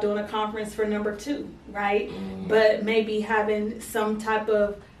thinking about doing a conference for number 2, right? But maybe having some type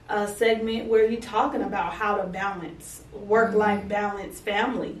of segment where you're talking about how to balance, work-life balance,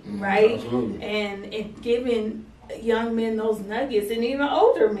 family, right? Absolutely. And giving young men those nuggets, and even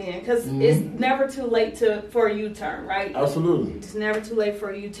older men, because it's never too late for a U-turn, right? Absolutely. It's never too late for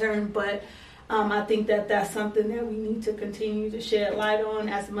a U-turn, but I think that that's something that we need to continue to shed light on,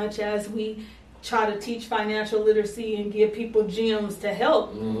 as much as we try to teach financial literacy and give people gems to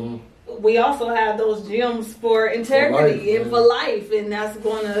help. We also have those gems for integrity and for life, and that's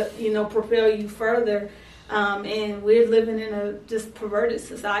going to, propel you further. And we're living in a just perverted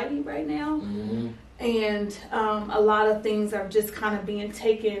society right now. And a lot of things are just kind of being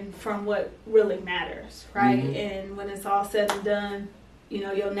taken from what really matters, right? And when it's all said and done,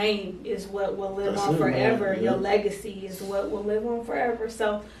 your name is what will live on forever. Your legacy is what will live on forever.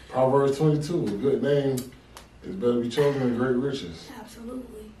 So Proverbs 22, a good name is better to be chosen than great riches.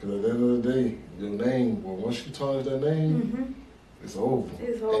 Absolutely. Because at the end of the day, your name, once you tarnish that name, it's over.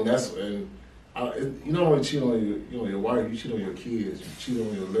 It's over. You don't only cheat on your wife, you cheat on your kids, you cheat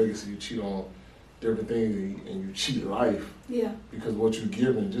on your legacy, you cheat on different things, and you cheat life. Yeah. Because what you're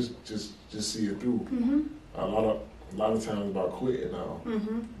given, just see it through. A lot of times about quitting now,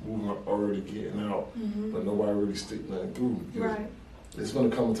 moving already getting out, but nobody really stick nothing through. Right. It's going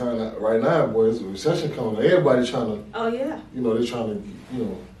to come a time right now, boys, a recession coming. Everybody's trying to. Oh yeah. They're trying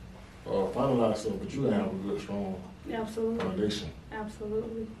to, finalize stuff, but you gotta have a good, strong foundation.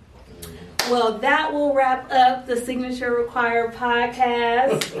 Absolutely. Well, that will wrap up the Signature Required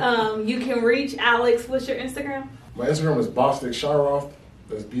podcast. You can reach Alex. What's your Instagram? My Instagram is Bostic Sharath.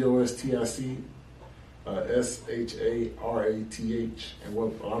 That's BOSTIC. SHARATH, and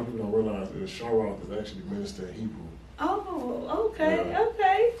what a lot of people don't realize is Sharath is actually minister in Hebrew. Oh, okay,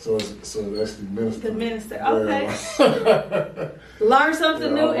 okay. So that's the minister. The minister. Okay. Learn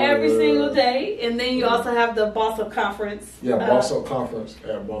something new every single day, and then you also have the Boss Up Conference. Yeah, Boss Up Conference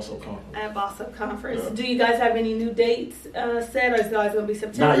at Boss Up Conference. At Boss Up Conference. Yeah. Do you guys have any new dates set, or is it always going to be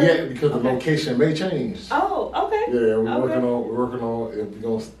September? Not yet, because the location may change. Oh, okay. Yeah, we're working on if we're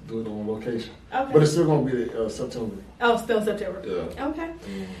gonna do it on location. Okay. But it's still gonna be September. Oh, still September. Yeah. Okay.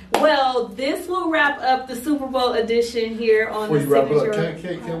 Well, this will wrap up the Super Bowl edition here on Before the you wrap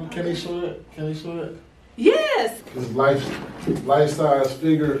Signature. up, can they show that? Can they show that? Yes. This life-size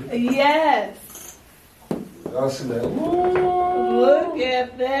figure. Yes. Y'all see that? Whoa. Look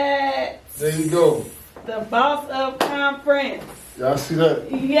at that. There you go. The Boss Up Conference. Y'all see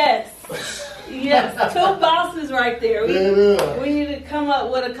that? Yes. Yes. 2 bosses right there. We need to come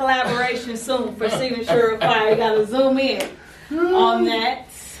up with a collaboration soon for Signature Required. You got to zoom in on that.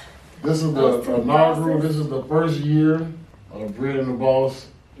 This is the inaugural. This is the first year of Bread and the Boss.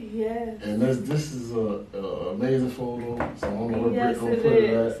 Yes. And this is a amazing photo. So I don't know where Yes, Britt it gonna put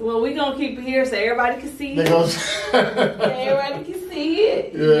is. it at. Well, we're going to keep it here so everybody can see They it. gonna- Everybody can see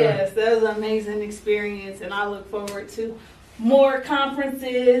it. Yeah. Yes, that was an amazing experience, and I look forward to more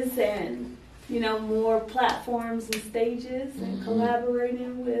conferences and, more platforms and stages and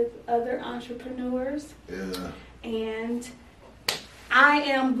collaborating with other entrepreneurs. Yeah. And I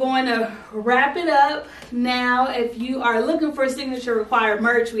am going to wrap it up now. If you are looking for Signature Required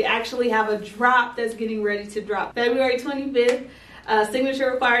merch, we actually have a drop that's getting ready to drop February 25th.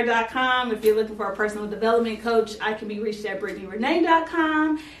 SignatureRequired.com. If you're looking for a personal development coach, I can be reached at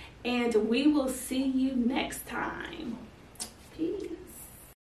BrittanyRenee.com. And we will see you next time. Peace.